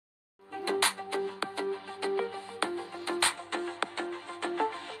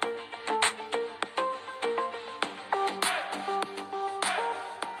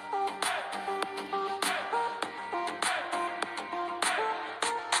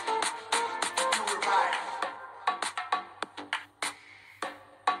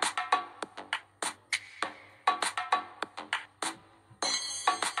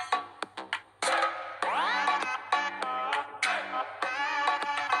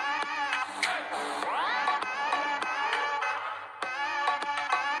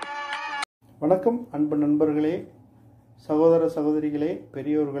வணக்கம் அன்பு நண்பர்களே, சகோதர சகோதரிகளே,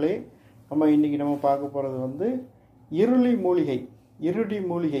 பெரியோர்களே. இன்றைக்கி நம்ம பார்க்க போகிறது வந்து இருளி மூலிகை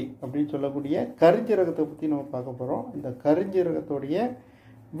அப்படின்னு சொல்லக்கூடிய கருஞ்சீரகத்தை பற்றி நம்ம பார்க்க போகிறோம். இந்த கருஞ்சீரகத்துடைய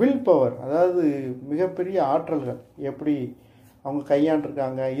வில் பவர், அதாவது மிகப்பெரிய ஆற்றல்கள் எப்படி அவங்க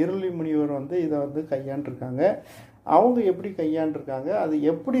கையாண்டிருக்காங்க. இருளி முனிவர் வந்து இதை வந்து கையாண்டிருக்காங்க. அவங்க எப்படி கையாண்டிருக்காங்க, அது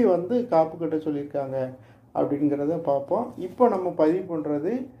எப்படி வந்து காப்பு கட்ட சொல்லியிருக்காங்க அப்படிங்கிறத பார்ப்போம். இப்போ நம்ம பதிவு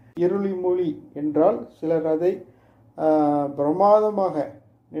பண்ணுறது இருளி மூலி என்றால் சிலர் அதை பிரமாதமாக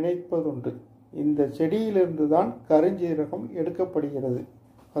நினைப்பதுண்டு. இந்த செடியிலிருந்து தான் கருஞ்சீரகம் எடுக்கப்படுகிறது.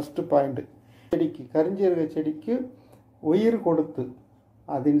 ஃபஸ்ட்டு பாயிண்ட்டு, கருஞ்சீரக செடிக்கு உயிர் கொடுத்து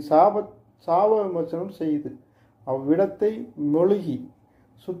அதன் சாப விமர்சனம் செய்து அவ்விடத்தை மொழுகி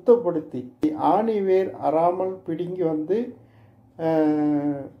சுத்தப்படுத்தி ஆணிவேர் அறாமல் பிடுங்கி வந்து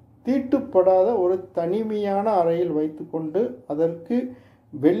தீட்டுப்படாத ஒரு தனிமையான அறையில் வைத்து கொண்டு அதற்கு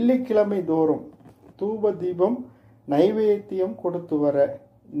வெள்ளிக்கிழமை தோறும் தூப தீபம் நைவேத்தியம் கொடுத்து வர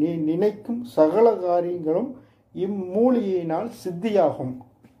நீ நினைக்கும் சகல காரியங்களும் இம்மூலிகையினால் சித்தியாகும்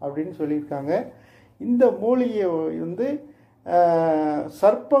அப்படின்னு சொல்லியிருக்காங்க. இந்த மூலிகை வந்து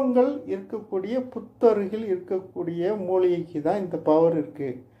சர்ப்பங்கள் இருக்கக்கூடிய புத்தருகில் இருக்கக்கூடிய மூலிகைக்கு தான் இந்த பவர்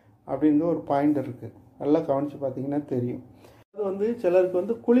இருக்குது அப்படிங்கிற ஒரு பாயிண்ட் இருக்குது. நல்லா கவனித்து பார்த்தீங்கன்னா தெரியும். அது வந்து சிலருக்கு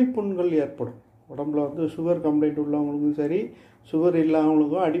வந்து குழிப்புண்கள் ஏற்படும். உடம்புல வந்து சுகர் கம்ப்ளைண்ட் உள்ளவங்களுக்கும் சரி, சுகர்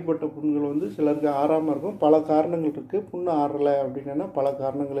இல்லாதவங்களுக்கும் அடிப்பட்ட புண்கள் வந்து சிலருக்கு ஆறாமல் இருக்கும். பல காரணங்கள் இருக்குது. புண்ணு ஆறலை அப்படின்னா பல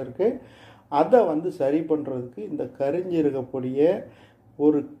காரணங்கள் இருக்குது. அதை வந்து சரி பண்ணுறதுக்கு இந்த கருஞ்சீரக பொடியை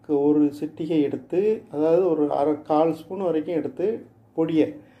ஒரு சிட்டிகை எடுத்து, அதாவது ஒரு கால் ஸ்பூன் வரைக்கும் எடுத்து பொடியை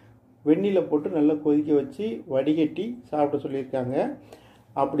வெந்நில போட்டு நல்லா கொதிக்க வச்சு வடிகட்டி சாப்பிட சொல்லியிருக்காங்க.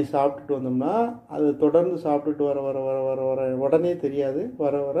 அப்படி சாப்பிட்டுட்டு வந்தோம்னா அது தொடர்ந்து சாப்பிட்டுட்டு வர வர வர வர வர உடனே தெரியாது,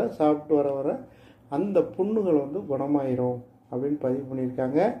 வர வர சாப்பிட்டு வர வர அந்த புண்ணுகள் வந்து குணமாயிரும் அப்படின்னு பதிவு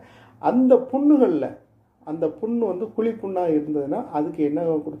பண்ணியிருக்காங்க. அந்த புண்ணுகளில் அந்த புண்ணு வந்து குழிப்புண்ணாக இருந்ததுன்னா அதுக்கு என்ன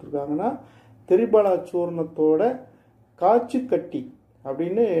கொடுத்துருக்காங்கன்னா திரிபலா சூர்ணத்தோட காய்ச்சி கட்டி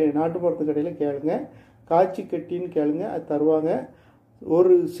அப்படின்னு நாட்டு மருந்து கடையில் கேளுங்க. காய்ச்சி கட்டின்னு கேளுங்க, அது தருவாங்க.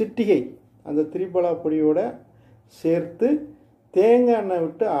 ஒரு சிட்டிகை அந்த திரிபலா பொடியோட சேர்த்து தேங்காய் எண்ணெய்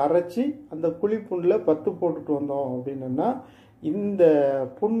விட்டு அரைச்சி அந்த குழிப்புண்ணில் பத்து போட்டுட்டு வந்தோம் அப்படின்னா இந்த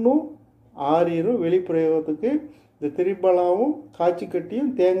புண்ணும் ஆறிரும். வெளிப்பிரயோகத்துக்கு இந்த திரிபலாவும் காய்ச்சி கட்டியும்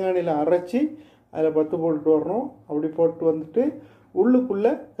தேங்காய் எண்ணெயில் அரைச்சி அதில் பத்து போட்டுட்டு வரணும். அப்படி போட்டு வந்துட்டு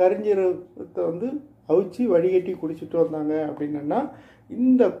உள்ளுக்குள்ளே கருஞ்சீரகத்தை வந்து அவிச்சு வடிகட்டி குடிச்சிட்டு வந்தாங்க அப்படின்னா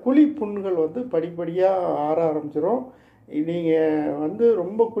இந்த குழி புண்கள் வந்து படிப்படியாக ஆற ஆரம்பிச்சிடும். நீங்கள் வந்து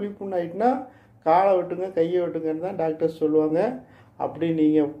ரொம்ப குழி புண் ஆகிட்டுனா காலை விட்டுங்க, கையை விட்டுங்கன்னு தான் டாக்டர்ஸ் சொல்லுவாங்க. அப்படி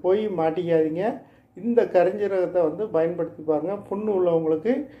நீங்கள் போய் மாட்டிக்காதீங்க. இந்த கருஞ்சீரகத்தை வந்து பயன்படுத்தி பாருங்கள். புண்ணு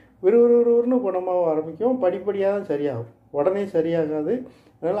உள்ளவங்களுக்கு விறுவிறுன்னு குணமாக ஆரம்பிக்கும். படிப்படியாக தான் சரியாகும், உடனே சரியாகாது.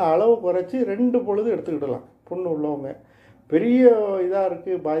 அதனால் அளவு குறைச்சி 2 பொழுது எடுத்துக்கிடலாம். புண்ணு உள்ளவங்க பெரிய இதாக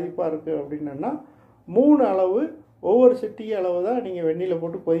இருக்குது, பாதிப்பாக இருக்குது அப்படின்னா 3 அளவு, ஒவ்வொரு சிட்டிகை அளவு தான் நீங்கள் வெந்நில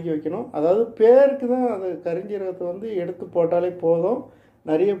போட்டு கொதிக்க வைக்கணும். அதாவது பேருக்கு தான் அது கருஞ்சீரகத்தை வந்து எடுத்து போட்டாலே போதும்,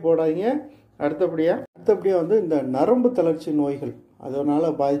 நிறைய போடாதீங்க. அடுத்தபடியாக வந்து இந்த நரம்பு தளர்ச்சி நோய்கள்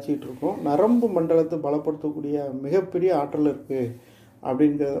அதனால் பாதிச்சுக்கிட்டு இருக்கோம். நரம்பு மண்டலத்தை பலப்படுத்தக்கூடிய மிகப்பெரிய ஆற்றல் இருக்குது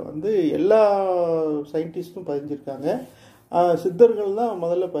அப்படிங்கிறத வந்து எல்லா சயின்டிஸ்ட்டும் பதிஞ்சிருக்காங்க. சித்தர்கள் தான்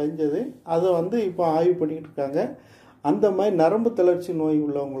முதல்ல பதிஞ்சது. அதை வந்து இப்போ ஆய்வு பண்ணிக்கிட்டு இருக்காங்க. அந்த மாதிரி நரம்பு தளர்ச்சி நோய்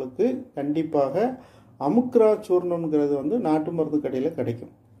உள்ளவங்களுக்கு கண்டிப்பாக அமுக்ரா சூர்ணம்ங்கிறது வந்து நாட்டு மருந்து கடையில்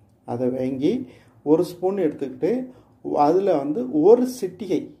கிடைக்கும். அதை வாங்கி 1 ஸ்பூன் எடுத்துக்கிட்டு அதில் வந்து 1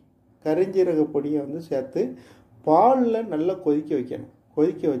 சிட்டிகை கருஞ்சீரக பொடியை வந்து சேர்த்து பாலில் நல்லா கொதிக்க வைக்கணும்.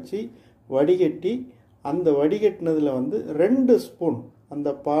 கொதிக்க வச்சு வடிகட்டி அந்த வடிகட்டினதில் வந்து 2 ஸ்பூன் அந்த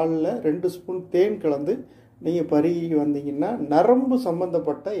பாலில் 2 ஸ்பூன் தேன் கலந்து நீங்கள் பருகி வந்தீங்கன்னா நரம்பு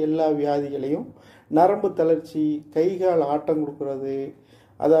சம்மந்தப்பட்ட எல்லா வியாதிகளையும், நரம்பு தளர்ச்சி, கைகால் ஆட்டம் கொடுக்குறது,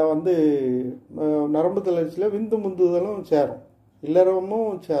 அதை வந்து நரம்பு தளர்ச்சியில் விந்து முந்துதலும் சேரும்,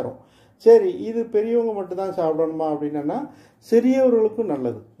 இல்லறமும் சேரும். சரி, இது பெரியவங்க மட்டும்தான் சாப்பிடணுமா அப்படின்னா சிறியவர்களுக்கும்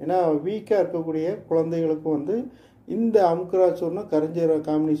நல்லது. ஏன்னா வீக்காக இருக்கக்கூடிய குழந்தைகளுக்கும் வந்து இந்த அமுக்ரா சூர்ணம் கருஞ்சீரக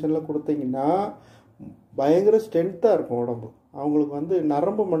காம்பினேஷனில் கொடுத்தீங்கன்னா பயங்கர ஸ்ட்ரென்த்தாக இருக்கும் உடம்பு. அவங்களுக்கு வந்து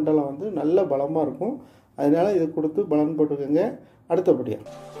நரம்பு மண்டலம் வந்து நல்ல பலமாக இருக்கும். அதனால் இதை கொடுத்து பலன் போட்டுக்கோங்க. அடுத்தபடியாக